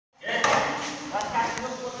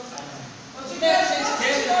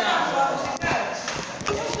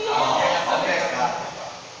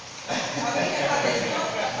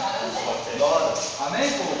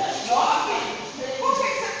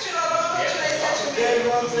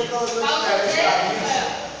não sei qual é deve ser o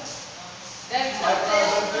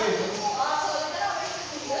texto. Nossa, literalmente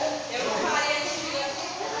eu não faria nem gigante.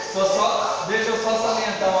 Deixa eu só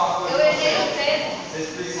salientar uma coisa. Eu errei o texto. Vocês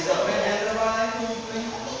precisam aprender a trabalhar em dupla, hein?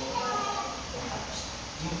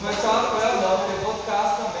 Não foi só a Rafael, não. Teve outro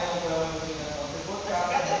caso também. Não foi o meu gigante, não. Teve outro caso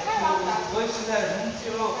também. Os dois fizeram junto,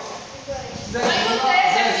 tirou.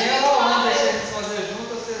 Zezinho ela não deixa eles fazer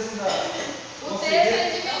junto, vocês ainda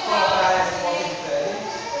conseguiram colocar a resposta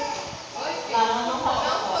diferente. Não foi.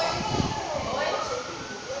 Oi?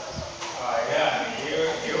 Olha, eu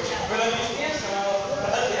fico pela minha intenção.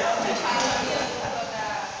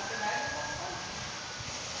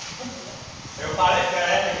 Eu falei que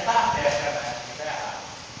ela está certa, né? Está errado.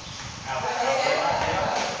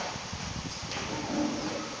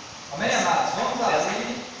 Amém, amados? Vamos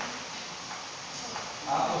abrir a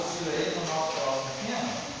apostila aí no nosso próximo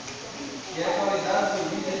tema, que é qualidade do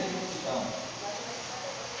líder de multidão.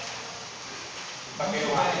 Muito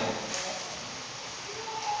bem.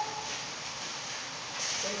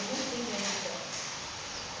 Tem muito invenção.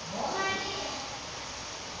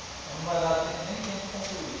 Não vai dar nem tempo de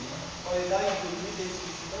concluir, né? Qualidade do líder de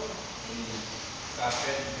multidão? Isso.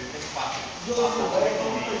 Café de Deus tem que passar.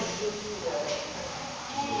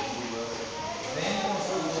 Vem com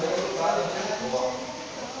Josué lutado em Jericó.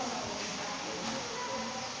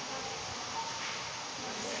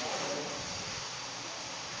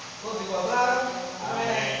 Todos encontraram?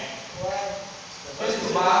 Amém. Texto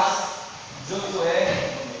base, Josué,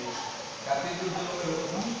 capítulo de número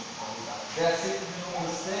 1, versículo de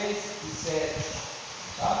número 6 e 7.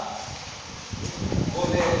 Tá? Vou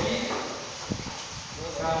ler aqui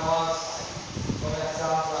para nós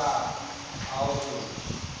começarmos a aula de hoje.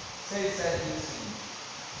 6 e 7 diz o seguinte: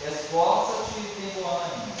 esforça-te e tem bom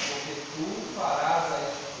ânimo, porque tu farás a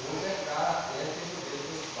este povo herdar a terra que jurei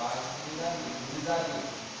teus pais lhes daria.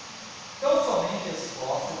 Então somente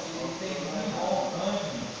esforça-te e tem muito bom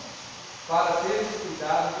ânimo, para teres o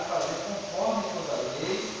cuidado de fazer conforme toda a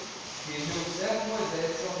lei que meu servo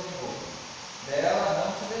Moisés te ordenou. Dela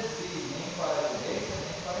não te desvie, nem para a direita,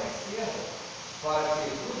 nem para a esquerda, para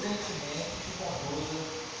que prudentemente te conduza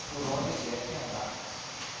por onde quer que andares.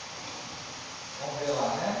 Vamos ver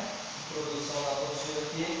lá, né? Introdução da apostila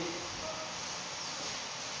aqui.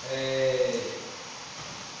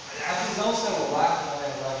 A visão celular, que na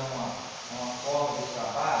verdade é uma forma de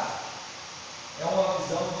trabalho, é uma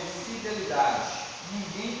visão de fidelidade.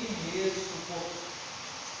 Ninguém tem êxito por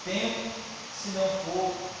tempo se não for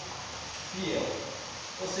fiel.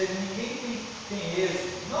 Ou seja, ninguém tem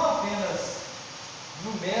êxito, não apenas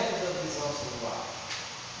no método da visão celular.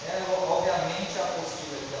 Obviamente a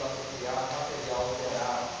apostila que ela foi criada, material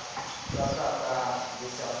gerado para tratar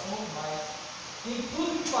desse assunto, mas em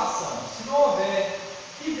tudo que passamos, se não houver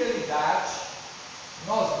fidelidade,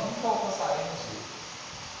 nós nunca alcançaremos isso.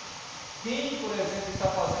 Quem, por exemplo, está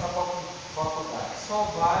fazendo a faculdade, só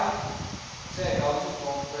vai pegar o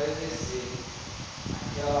diploma para exercer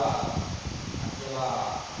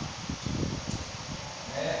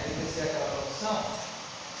exercer aquela profissão,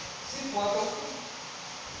 se for até o fim.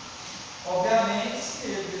 Obviamente, se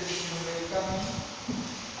ele desistir no meio do caminho,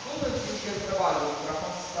 tudo aquilo que ele trabalhou para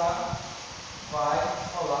conquistar vai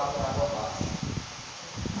rolar por água abaixo.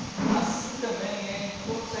 Assim também é em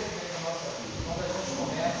todo segmento da nossa vida. Quando a gente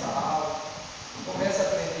começa a aula, começa a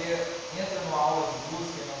aprender, entra numa aula de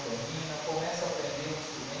música e não termina, começa a aprender um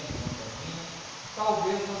instrumento e não termina,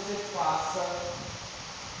 talvez você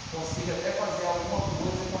consiga até fazer alguma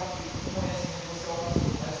coisa com aquilo, com o conhecimento que você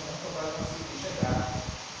alcançou, mas nunca vai conseguir chegar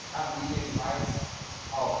a níveis mais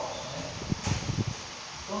altos, né?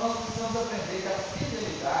 Então nós precisamos aprender que a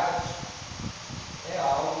fidelidade é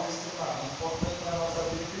algo extremamente importante para a nossa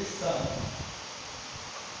vida cristã.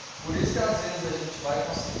 Por isso que às vezes a gente vai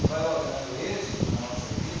logrando êxito na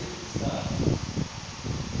nossa vida cristã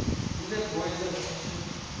e depois a gente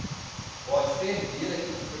pode perder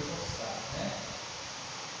aquilo que foi conquistado, né?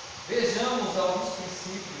 Vejamos alguns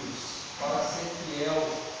princípios para ser fiel,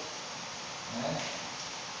 né?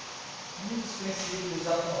 Um dos princípios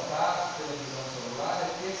apontados pela visão celular é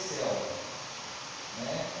ter célula,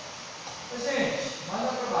 né? Mas, gente, nós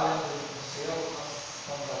já trabalhamos aqui com célula, nós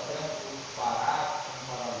estamos até um pouco parados,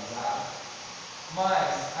 paralisados, mas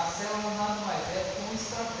a célula nada mais é do que uma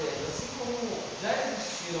estratégia, assim como já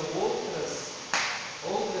existiram outras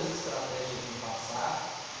estratégias no passado,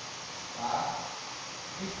 tá?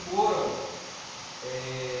 Que foram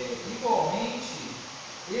igualmente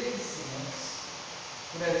eficientes.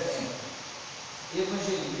 Por exemplo,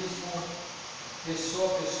 evangelismo pessoa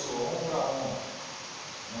a pessoa, ombro a ombro,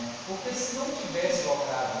 né? Porque se não tivesse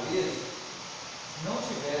logrado êxito, não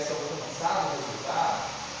tivesse alcançado o resultado,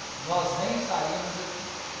 nós nem estaríamos aqui.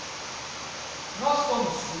 Nós somos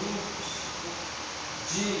frutos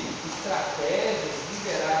de estratégias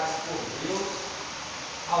lideradas por Deus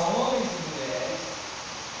a homens e mulheres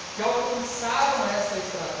que alcançaram essa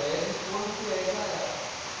estratégia e foram fiéis a ela.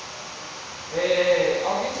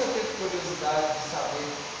 Alguém já teve curiosidade de saber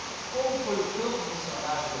como foi o campo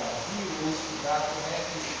missionário do Brasil, ou estudar como é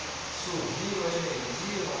que surgiram,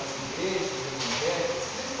 emergiram as igrejas evangélicas,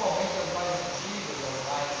 principalmente as mais antigas,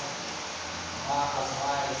 as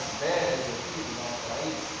mais velhas aqui do nosso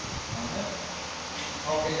país? Não é?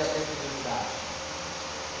 Alguém já teve curiosidade?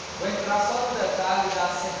 Vou entrar só no detalhe da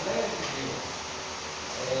Assembleia de Deus.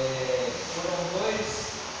 Foram dois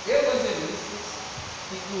evangelistas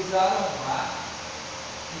que cruzaram o mar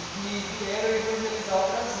e que vieram evangelizar o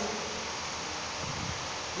Brasil.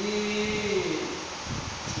 E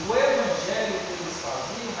o evangelho que eles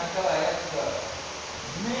faziam naquela época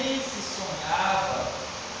nem se sonhava,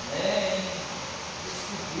 né, em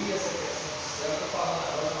descobrir essa questão do céu. Estou falando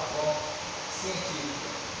agora de uma forma científica.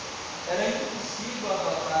 Era impossível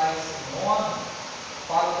adotar esse nome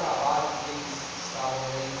para o trabalho que eles estavam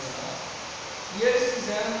realizando. E eles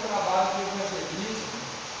fizeram um trabalho de evangelismo,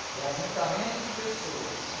 de ajuntamento de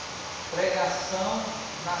pessoas, pregação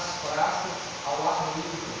nas praças ao ar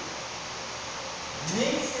livre.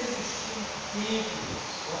 Nem se existiam templos.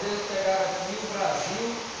 Quando eles chegaram aqui, o Brasil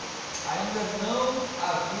ainda não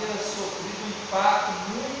havia sofrido um impacto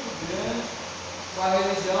muito grande com a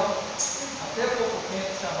religião, até pouco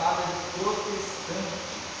tempo chamada de protestante.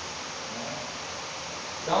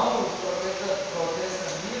 Então, o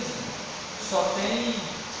protestantismo só tem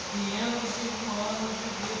 501 anos de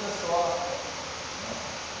vida só.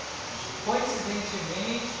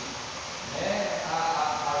 Coincidentemente, né,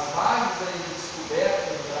 as margens da descoberta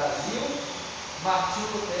do Brasil, Martinho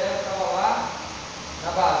Lutero estava lá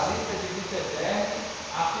na Basílica de Wittenberg,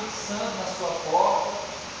 afixando na sua porta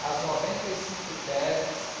as 95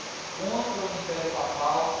 teses contra o Império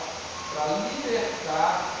Papal, para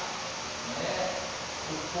libertar, né,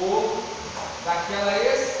 o povo daquela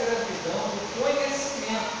escravidão do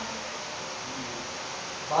conhecimento,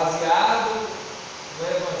 baseado no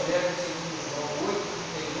Evangelho segundo João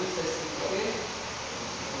 8,32, está escrito o quê?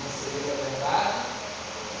 Conhecereis a verdade,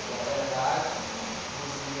 e a verdade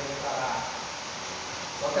nos libertará.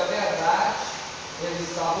 Só que a verdade, ele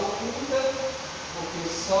estava oculta, porque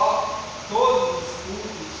só todos os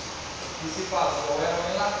cultos que se faziam eram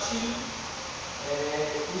em latim.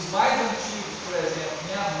 Os mais antigos, por exemplo,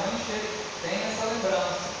 minha mãe tem essa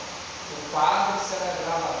lembrança. O padre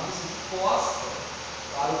celebrava a missa de costa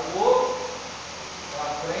para o povo, para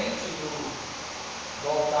frente do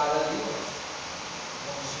altar ali,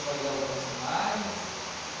 onde tinha ali algumas imagens,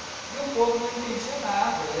 e o povo não entendia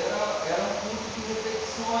nada, era um culto de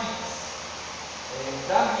repetições.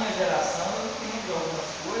 Da minha geração eu entendo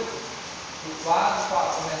algumas coisas, o padre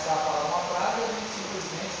começar a falar uma frase, a gente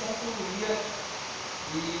simplesmente concluía,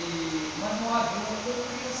 mas não havia uma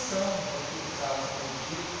compreensão daquilo que estava sendo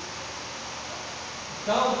dito.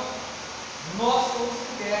 Então, nós fomos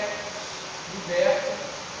libertos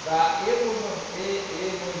da hegemonia,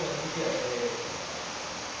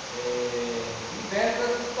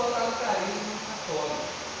 libertos do totalitarismo católico.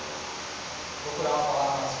 Vou procurar uma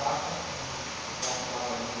palavra mais fácil.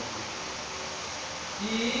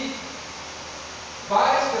 E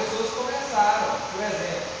várias pessoas começaram, por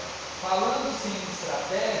exemplo, falando sim em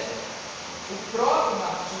estratégia, o próprio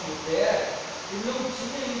Martinho Lutero, ele não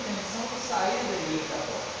tinha a intenção de sair da Igreja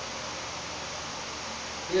Católica.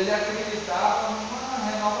 Ele acreditava numa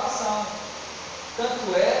renovação.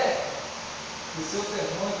 Tanto é que seus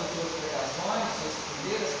sermões, as suas pregações, suas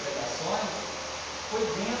primeiras pregações, foi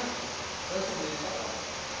dentro das igrejas católicas.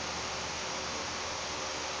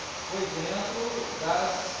 Foi dentro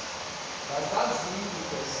das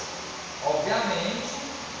basílicas. Obviamente,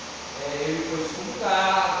 ele foi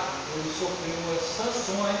excomungado, ele sofreu umas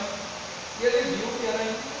sanções, e ele viu que era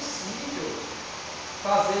impossível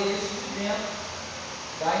fazer isso de dentro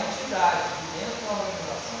da entidade, de dentro da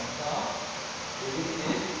organização. Então, ele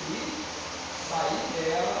teve que sair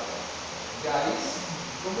dela e aí sim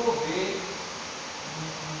promover um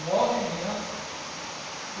movimento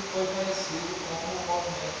que foi conhecido como o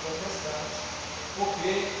movimento protestante,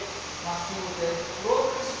 porque Martinho Lutero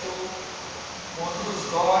protestou contra os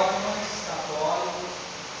dogmas católicos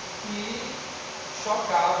que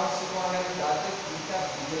chocavam-se com a realidade daquilo que a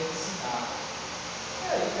Bíblia ensinava. E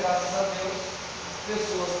aí, graças a Deus,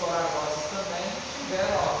 pessoas corajosas também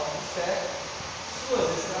tiveram ao longo do século suas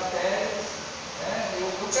estratégias. Eu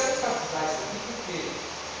quero enfatizar isso aqui porque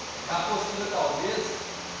a postura talvez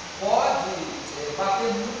pode bater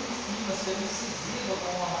muito em cima, ser incisiva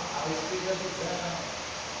a respeito da visão,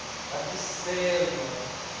 de célula,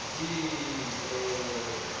 de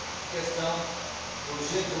questão do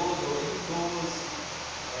G12 ou M12.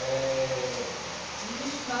 E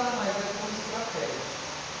isso nada mais é que uma estratégia.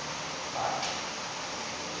 Tá?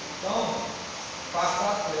 Então,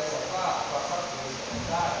 passar por essa parte, passar por esse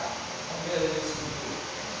comentário, vamos ver ali o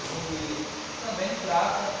segundo livro, também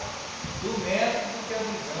trata do método que a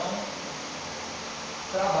visão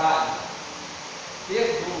trabalha.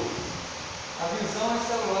 P12. A visão é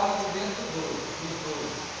celular por dentro dos 12.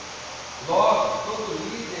 Logo, todo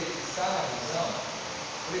líder que está na visão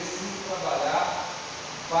precisa trabalhar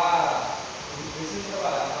para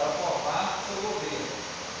formar seu governo.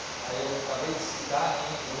 Aí eu acabei de citar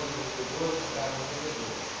em 12,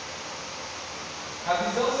 a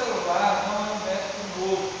visão celular não é um método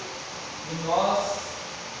novo que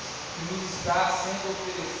nos está sendo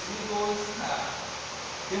oferecido ou ensinado.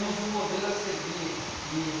 Temos um modelo a seguir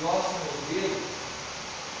e nosso modelo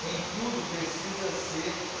em tudo precisa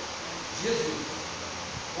ser Jesus.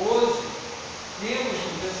 Hoje temos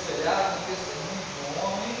nos espelhado no testemunho de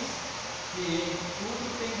homens que em tudo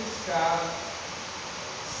têm buscado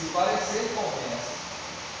se parecer com o Mestre.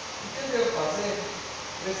 O que devo fazer?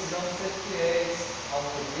 Precisamos ser fiéis ao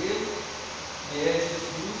modelo que é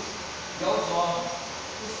Jesus e aos homens,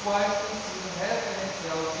 os quais têm sido um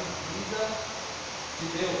referencial de vida de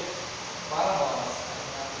Deus para nós.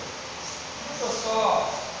 Estou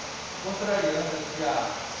só contrariando aqui a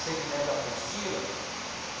segmento da apostila.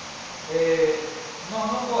 Nós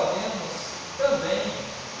não podemos também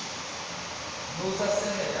nos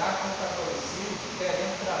assemelhar com o catolicismo,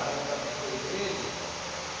 querendo trazer também da igreja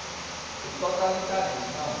o totalitarismo.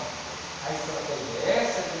 Não. A estratégia é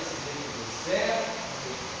essa, desse jeito do certo.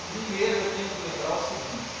 Primeiro eu tenho que lembrar o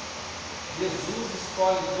seguinte: Jesus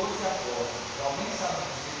escolhe 12 apóstolos. Alguém sabe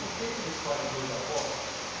dizer por que ele escolhe 12 apóstolos?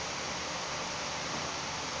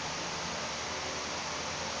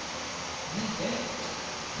 Ninguém?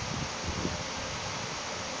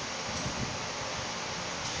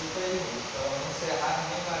 Chuta aí, para não encerrar,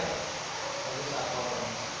 ninguém vai deixar a prova.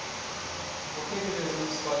 Por que Jesus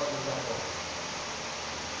escolhe 12 apóstolos?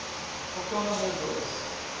 Por que o número 2?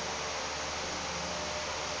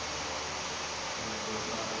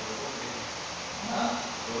 Hã?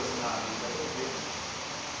 12 na Bíblia é governo.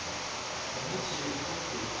 É motivo, por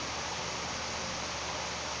quê?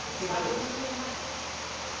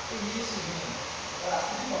 Que isso, gente?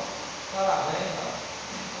 Parabéns, mano.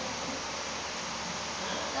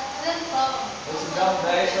 Tá fazendo prova. Vou te dar um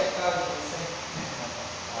 10 só por causa disso, hein?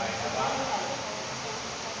 Vai, tá lá.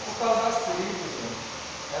 Por causa das tribos, gente.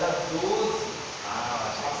 Era 12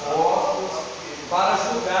 Ah, achei que apóstolos para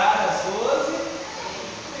julgar as 12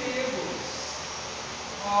 tribos.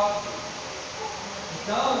 Óbvio.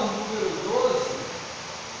 Então, o número 12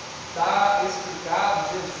 está explicado.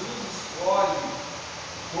 Jesus escolhe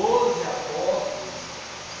 12 apóstolos,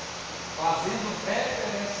 fazendo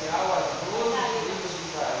referencial às 12 tribos de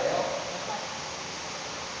Israel.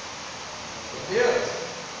 Entendeu?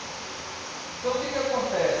 Então, o que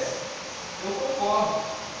acontece? Eu concordo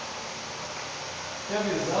que a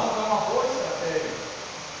visão é uma boa estratégia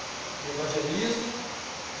de evangelismo,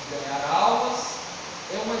 de ganhar almas.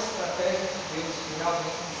 É uma estratégia de Deus que realmente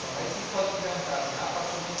funciona. Aí você pode perguntar assim: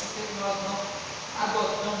 pastor, por que nós não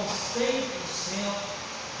adotamos 100%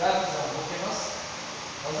 da visão? Porque nós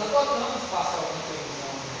adotamos parcialmente a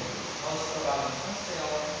visão de Deus. Nós trabalhamos com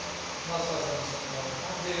célula, nós fazemos comunhão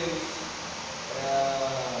com Deus,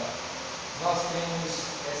 nós temos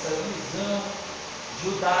essa visão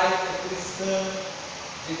judaica cristã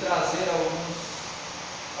de trazer alguns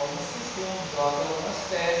costumes, algumas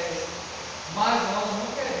festas, mas nós não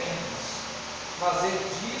queremos fazer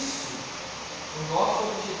disso o nosso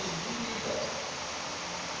objetivo de vida.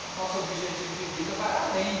 Nosso objetivo de vida vai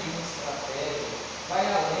além de uma estratégia, vai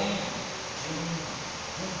além de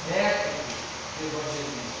um método de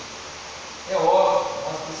evangelismo. É óbvio,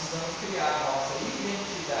 nós precisamos criar a nossa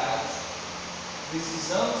identidade,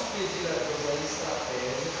 precisamos pedir a Deus a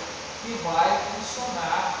estratégia que vai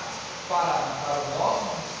funcionar para o nosso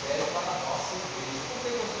ministério, para a nossa igreja. Por que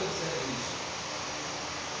eu estou dizendo isso?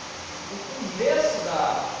 O começo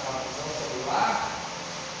da visão celular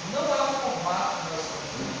não é o formato que nós estamos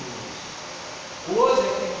vendo hoje. Hoje,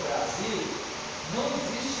 aqui no Brasil, não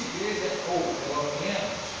existe igreja, ou pelo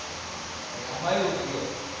menos a maioria,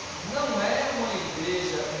 não é uma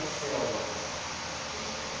igreja em células.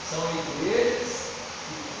 São igrejas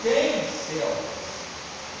que têm células.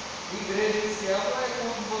 Igreja em célula é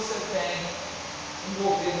quando você tem um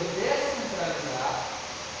governo descentralizado,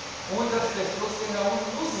 onde as pessoas se reúnem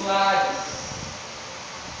nos lares.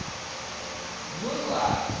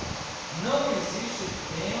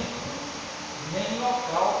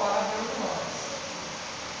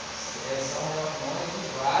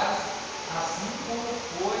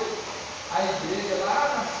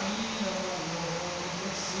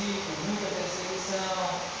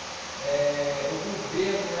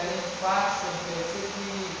 enfático em crescer que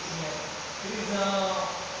tinha prisão,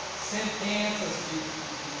 sentenças de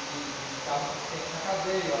tempo na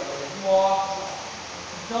cadeia, até de morte.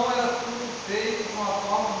 Então era tudo feito de uma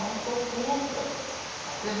forma muito oculta.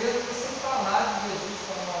 Até mesmo você falar de Jesus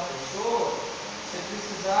para uma pessoa, você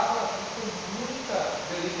precisava ir com muita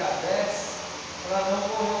delicadeza para não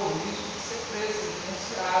correr o risco de ser preso, ser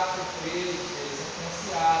denunciado, ser preso, ser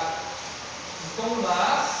sentenciado. Então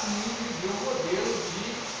lá sim viveu o modelo de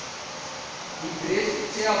igreja de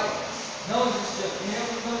célula. Não existia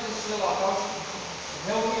templo, não existia local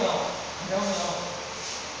de reunião.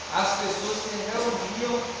 As pessoas se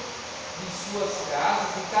reuniam em suas casas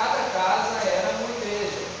e cada casa era uma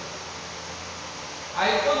igreja.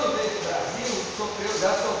 Aí quando veio para o Brasil,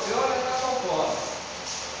 já sofreu a metamorfose.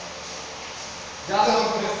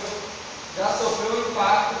 Já sofreu o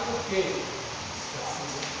impacto, porque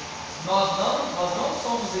nós não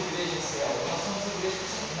somos igreja em céu, nós somos igreja que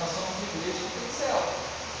tem céu.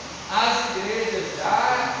 As igrejas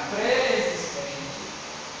já pré-existentes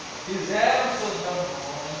fizeram suas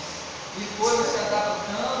reuniões e foram se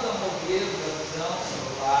adaptando ao modelo da visão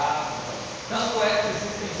celular. Tanto é que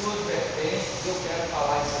existem duas vertentes, eu quero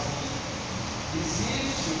falar isso aqui.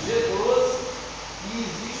 Existe o G12 e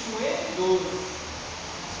existe o M12.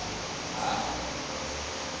 Tá?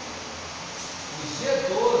 O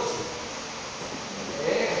G12 é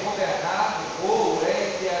governado ou é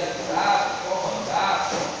idealizado,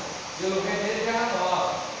 comandado pelo René de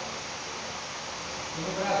Nova, aqui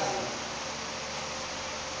no Brasil.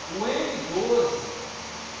 O M12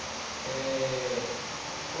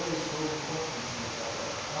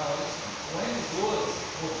 o M12,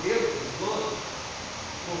 modelo dos 12,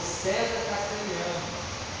 o César Castelhano,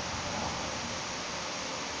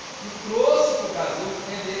 e trouxe para o Brasil o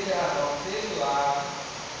René de Nova, esteve lá,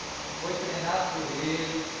 foi treinado por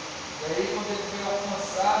ele, e aí quando ele foi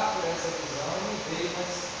alcançado por essa visão, ele veio,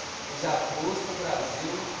 mas ele já trouxe para o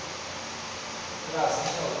Brasil,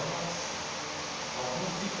 trazendo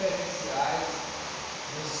alguns diferenciais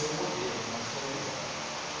no seu modelo, na sua visão.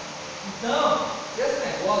 Então, esse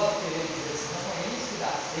negócio de querer dizer assim, não é isso que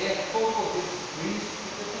dá certo, foi o poder de Cristo,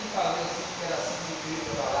 porque tem que fazer assim, que era assim que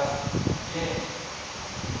Cristo trabalhava. Gente,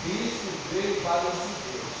 Cristo veio para os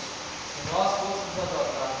judeus. Se nós fôssemos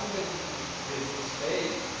adotar tudo aquilo que Jesus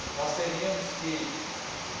fez, nós teríamos que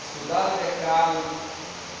estudar o decálogo,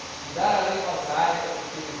 estudar a lei mosaica,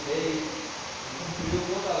 porque ele veio e cumpriu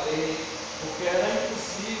toda a lei, porque era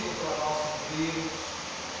impossível para nós cumprirmos,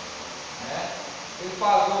 né? Ele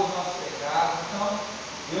pagou os nossos pecados. Então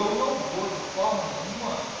eu não vou de forma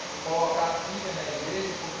nenhuma colocar filha na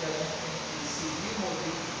igreja, porque a gente tem que seguir o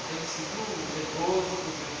modelo, tem que seguir o G12,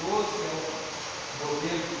 que é o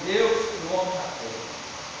modelo de Deus e o homem na terra.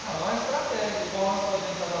 Não, é uma estratégia, igual nós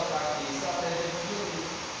podemos adotar aqui, estratégia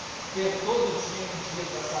evangelística. Ter todo dia um dia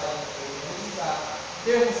para sair para evangelizar.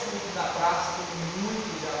 Termos culto na praça, como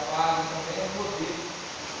muitos já fazem, também é um modelo.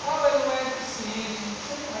 Ah, mas não é eficiente,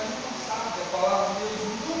 a gente não sabe, a palavra de Deus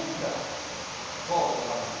nunca volta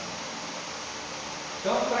lá.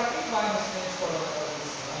 Então, para quem vai no centro coronel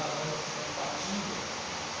desse ano, no centro Patinga,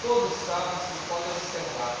 todos sabem, vocês podem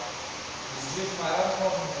observar, os dias de maior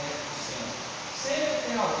movimento do centro. Sempre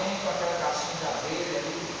tem alguém com aquela caixinha de abelha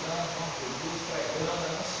ali, gritando, com Jesus, pregando,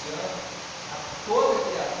 anunciando a toda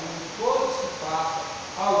criatura, todos que passam.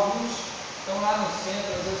 Alguns estão lá no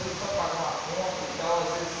centro, às vezes só pagar uma conta e tal, às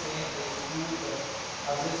vezes senta, escuta,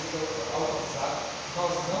 às vezes fica alcançado. Nós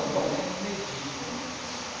não podemos medir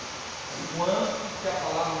quanto que a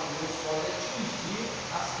palavra de Deus pode atingir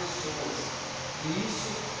as pessoas. E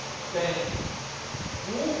isso tem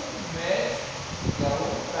curto, médio e a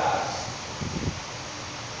longo prazo.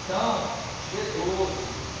 Então, G12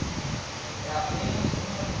 é apenas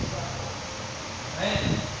uma estratégia. Amém?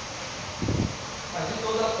 Mas de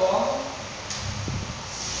toda forma,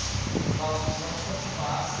 nós precisamos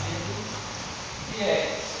continuar sendo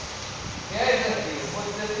fiéis. Fiéis a Cristo. Não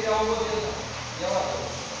vou dizer fiel ao modelo, não. Fiel a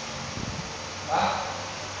Deus. Tá?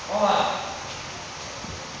 Vamos lá.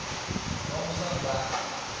 Vamos andar.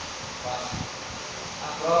 A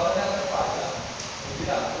prova não é atrapalhada. O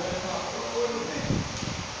virador é uma prova do bem.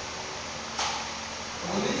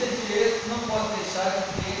 O líder de êxito não pode deixar de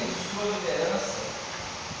ter em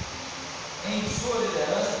sua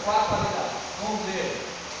liderança 4 qualidades. Vamos ver.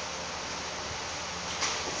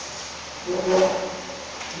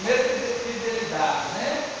 Primeiro, fidelidade,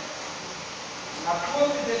 né? A tua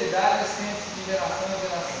fidelidade estende-se de geração em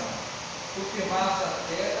geração. Tu firmaste a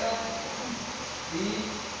terra e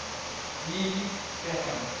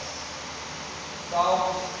permanece.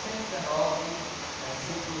 Salmos 119,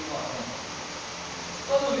 versículo 90.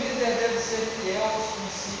 Todo líder deve ser fiel aos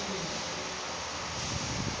princípios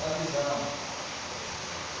visão.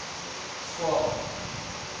 Escola.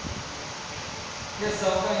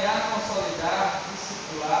 Questão: ganhar, consolidar,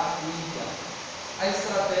 discipular e enviar. A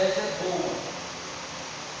estratégia é boa.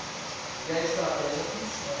 E a estratégia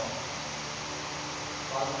funciona.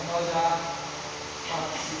 Claro que nós já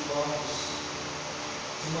participamos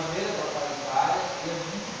de maneira totalitária e é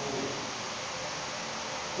muito boa.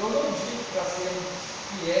 Eu não digo para sermos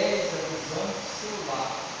fiéis à visão do celular,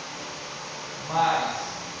 mas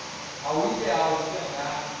ao ideal de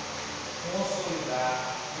ganhar, consolidar,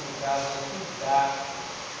 que no caso é cuidar,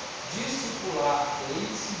 discipular, é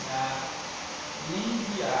ensinar e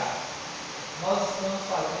enviar. Nós estamos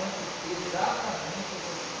fazendo exatamente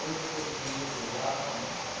essas coisas que eu digo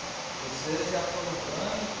exatamente. Vocês já foram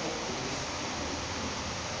ganhos por Cristo.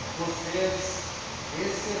 Vocês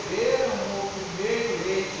receberam o primeiro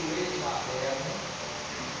leite, o leite materno,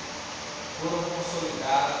 foram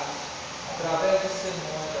consolidados através dos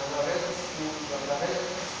sermões, através dos cultos, através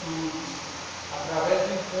dos estudos, através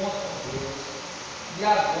do encontro com Deus. E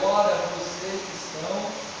agora vocês estão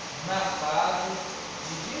na fase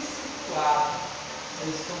de discipulado.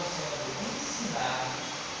 Vocês estão sendo ensinados,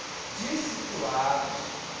 discipulados,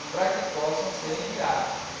 para que possam ser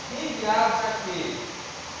enviados. Enviados a quê?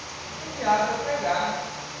 Enviados a pregar.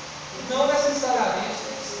 E não necessariamente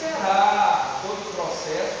tem que esperar todo o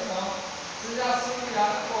processo, não. Vocês já são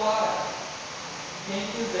enviados agora. Quem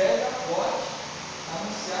quiser já pode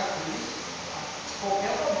anunciar Cristo a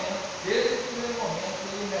qualquer momento. Desde o primeiro momento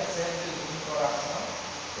que ele recebe Jesus no coração,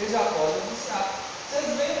 ele já pode anunciar. Vocês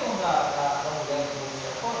lembram da mulher do Monte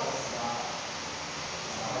Jacó, da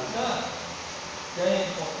samaritana? Tem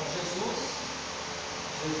encontro com Jesus.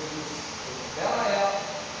 Jesus revela a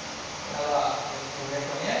ela o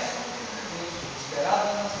reconhece como filho de Deus, como esperado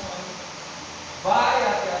das nações, vai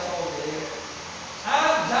até a sua aldeia,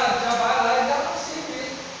 já vai lá e já anuncia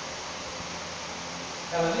Cristo.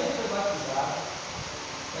 Ela nem foi batizada,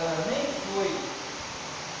 ela nem foi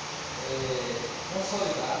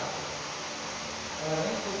consolidada, ela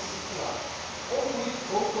nem foi discipulada.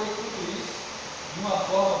 Ou foi tudo isso de uma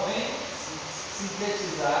forma bem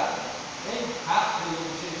sintetizada, bem rápida e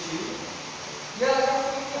objetiva, e ela já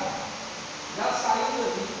foi enviada. Já saiu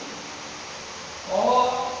dali.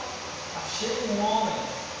 Chega um homem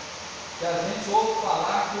que a gente ouve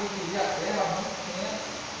falar que ele vivia a terra há muito tempo.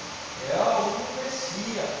 É o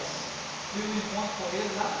Messias. Tive um encontro com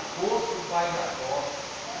ele lá no poço do pai Jacó.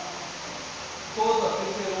 Todo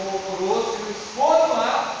aquele horroroso, eles foram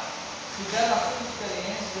lá, fizeram a sua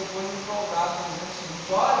experiência, depois eles voltaram dizendo o seguinte: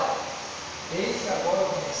 olha, eis que agora o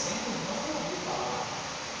conhecemos, não ouvi falar.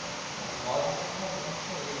 Nós nos encontramos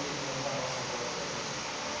com ele, ele vem da nossa volta.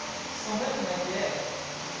 Estão vendo como é que é?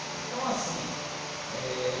 Então, assim,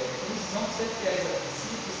 precisamos ser fiéis a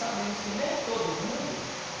princípio, sabemos que nem todo mundo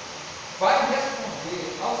vai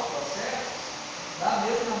responder aos processos da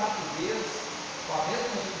mesma rapidez, com a mesma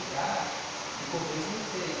agilidade e com o mesmo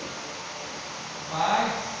efeito. Mas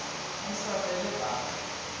a estratégia é básica.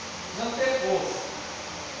 Precisamos ter força.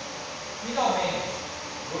 Finalmente,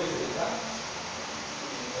 2 aí, tá?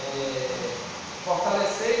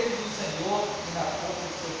 Fortalecei-vos no Senhor e na força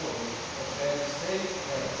do seu poder. Efésios 6,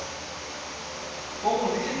 10.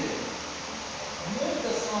 Como líder,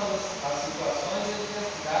 muitas são as situações e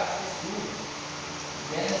adversidades que surgem,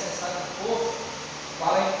 e é necessária força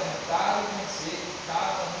para enfrentar e vencer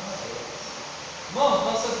cada uma delas. Irmãos,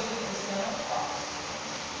 nossa vida cristã não é fácil,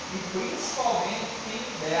 e principalmente quem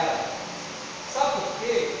lidera. Sabe por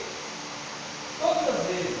quê? Todas as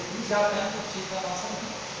vezes, e já está embutido na nossa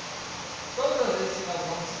mente, todas as vezes que nós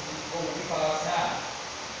vamos ouvir falar assim: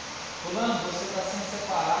 fulano, você está sendo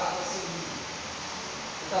separado para ser líder.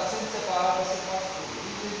 Você está sendo separado para ser pastor,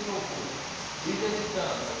 líder de louvor, líder de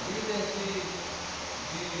dança, líder de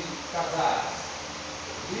casais,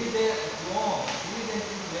 líder de homens, líder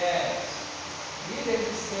de mulheres, líder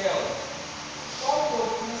de céu. Qual que é o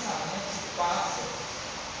pensamento que passa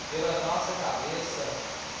pela nossa cabeça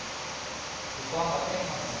de forma bem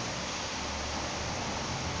consciente?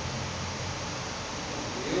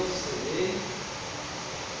 Eu serei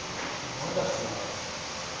manda-chuva.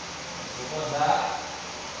 Vou mandar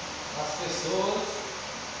nas pessoas,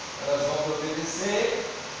 elas vão me obedecer,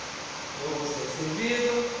 eu vou ser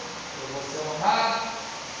servido, eu vou ser honrado,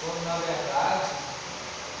 quando na verdade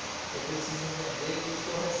eu preciso entender que eu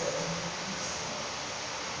estou recebendo uma missão,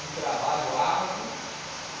 um trabalho árduo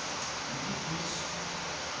e difícil.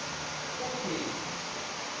 Por quê?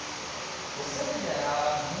 Você liderar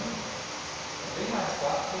no mundo é bem mais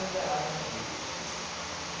fácil que liderar no mundo.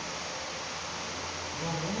 No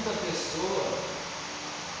mundo a pessoa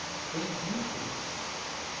tem vínculos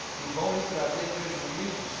que vão lhe trazer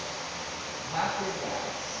prejuízos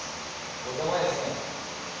materiais. Vou dar um exemplo.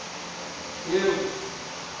 Eu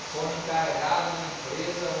sou encarregado da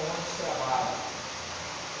empresa onde trabalho.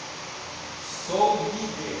 Sou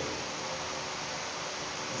líder.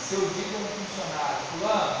 E se eu digo a um funcionário,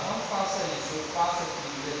 fulano, não faça isso, eu faço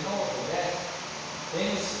aquilo, e ele não obedece, tem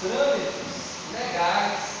os trâmites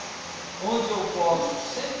legais onde eu posso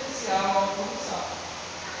sentenciar uma punição.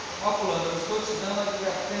 Ó, fulano, eu estou te dando a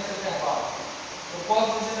advertência verbal. Eu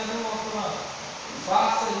posso dizer na minha mão, fulano,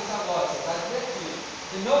 faça isso agora, você está advertido.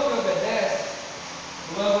 Se não me obedece,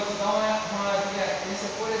 fulano, eu vou te dar uma advertência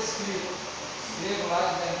por escrito. Escrevo lá a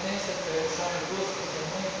advertência, eu chamo as duas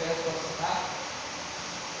testemunhas, peço para assinar.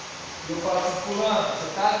 E eu falo assim, fulano, você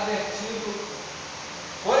está advertido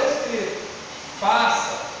por escrito.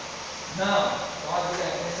 Faça. Não. Então a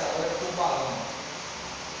advertência agora é por balão.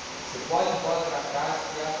 Você pode ir embora para casa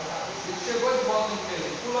e criar a sua cabeça. Ele chegou de volta em empresa.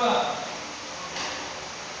 Fulano,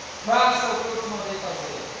 faça o que eu te mandei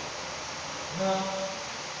fazer. Não.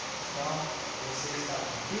 Então, você está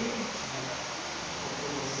demitido. Porque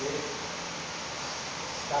você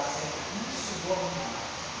está sendo insubordinado.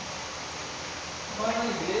 Agora na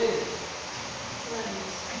igreja,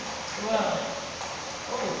 fulano,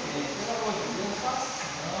 ô meu filho, pelo amor de Deus, faça isso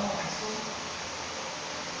não. Isso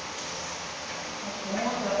é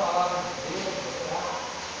contra a palavra de Deus, tá?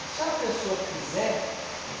 Se a pessoa quiser,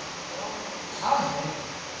 amém.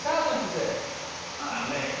 Se ela não quiser,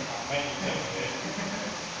 Amém. Amém.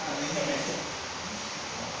 Amém.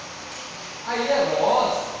 aí é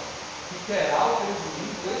lógico que terá o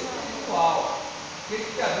prejuízo espiritual. O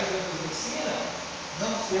que a Bíblia nos ensina?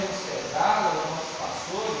 Não sermos pesados aos nossos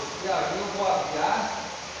pastores, e aí eu vou aviar.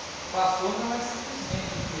 O pastor não é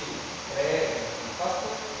simplesmente o que prega, o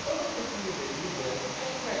pastor, todo tipo de líder,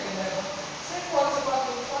 não é que negócio. Você pode ser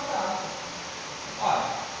pastor de sua casa. Olha,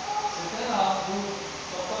 você tem lá um grupo,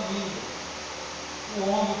 sua família, o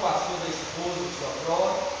homem, o pastor da esposa de sua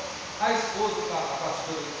prole, a esposa, a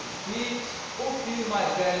pastora dos seus filhos, o filho mais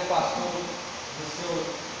velho, o pastor dos seus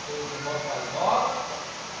irmãos mais novos,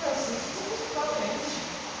 e assim sucessivamente.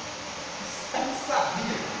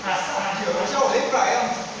 Sabia. Eu já olhei para ela,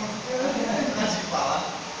 antes de falar.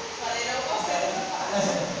 Falei, não gostei dessa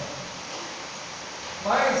parte.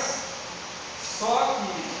 Mas, só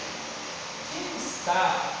que quem está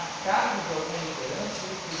a cargo de alguma liderança,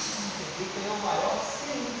 ele precisa entender que ele é o maior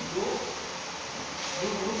servidor do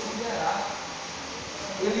grupo liderado.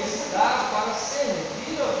 Ele está para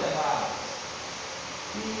servir aos demais.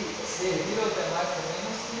 E servir aos demais também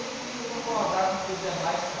não significa concordar com o que os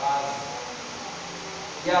demais fazem.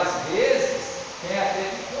 E às vezes tem até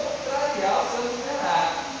que contrariar os seus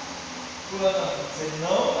liderados. Fulano, você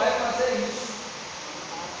não vai fazer isso.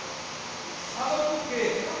 Ah, mas por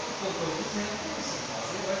quê? Não, porque eu estou dizendo que você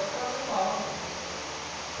fazer vai te fazer mal.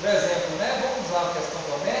 Por exemplo, né? Vamos usar a questão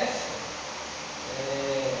doméstica.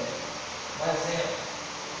 Um exemplo.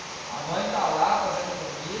 A mãe está lá fazendo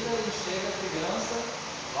comida e chega a criança,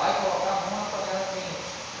 vai colocar a mão na panela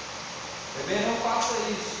quente. Bebê, não faça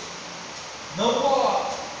isso. Não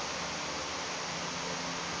coloque.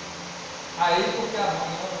 Aí, porque a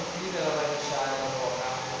mãe ama o filho, ela vai deixar ela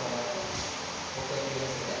colocar a mão na panela quente. Porque a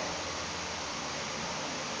criança quer.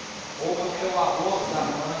 Ou porque o amor da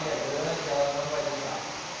mãe é grande, ela não vai deixar.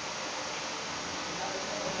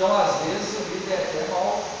 Então, às vezes, o líder é até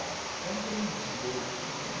mal compreendido.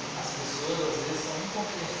 As pessoas, às vezes, são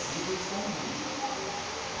incompreensíveis com o líder.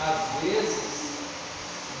 Às vezes,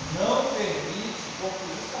 não permite,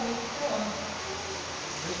 porque justamente porque ama.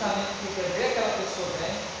 Justamente porque quer ver aquela pessoa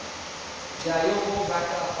bem. E aí eu vou usar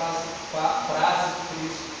aquela frase de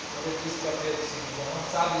Cristo, quando ele disse para Pedro assim, já não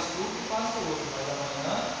sabes tu que faz hoje, mas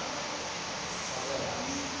amanhã saberás.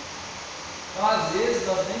 Então, às vezes,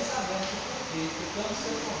 nós nem sabemos o porquê, ficamos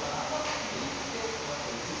questionando, mas por quê? Por que aconteceu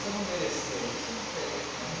isso? Isso eu não merecia, isso eu não peguei,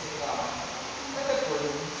 não sei lá. Mas depois a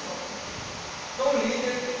gente sofre. Então, o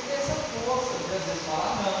líder tem que ter essa força de às vezes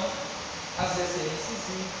falar não, às vezes ser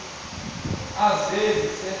incisivo, às vezes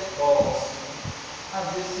ser dócil, às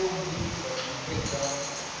vezes ser humilde, pecando.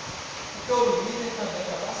 Porque o líder também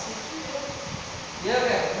é paciente de Deus. E é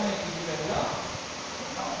vergonha pedir perdão?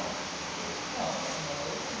 Não. Não.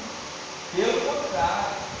 Pelo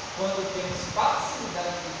contrário, quando temos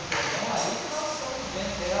facilidade de pedir perdão, aí que nós estamos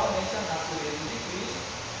vendo que realmente a natureza de Cristo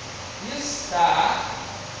está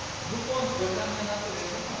no controle da minha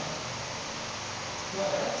natureza humana.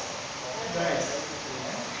 Conhece?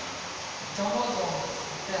 Então nós vamos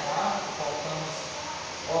encerrar, faltamos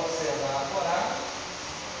observar a coragem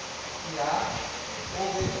e a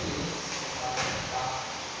obediência à palavra.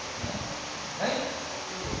 Né?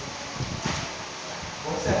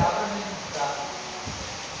 Vou encerrar para meditar.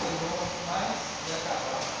 Chegou mais.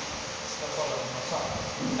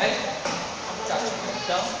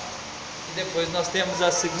 Então, e depois nós temos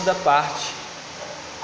a segunda parte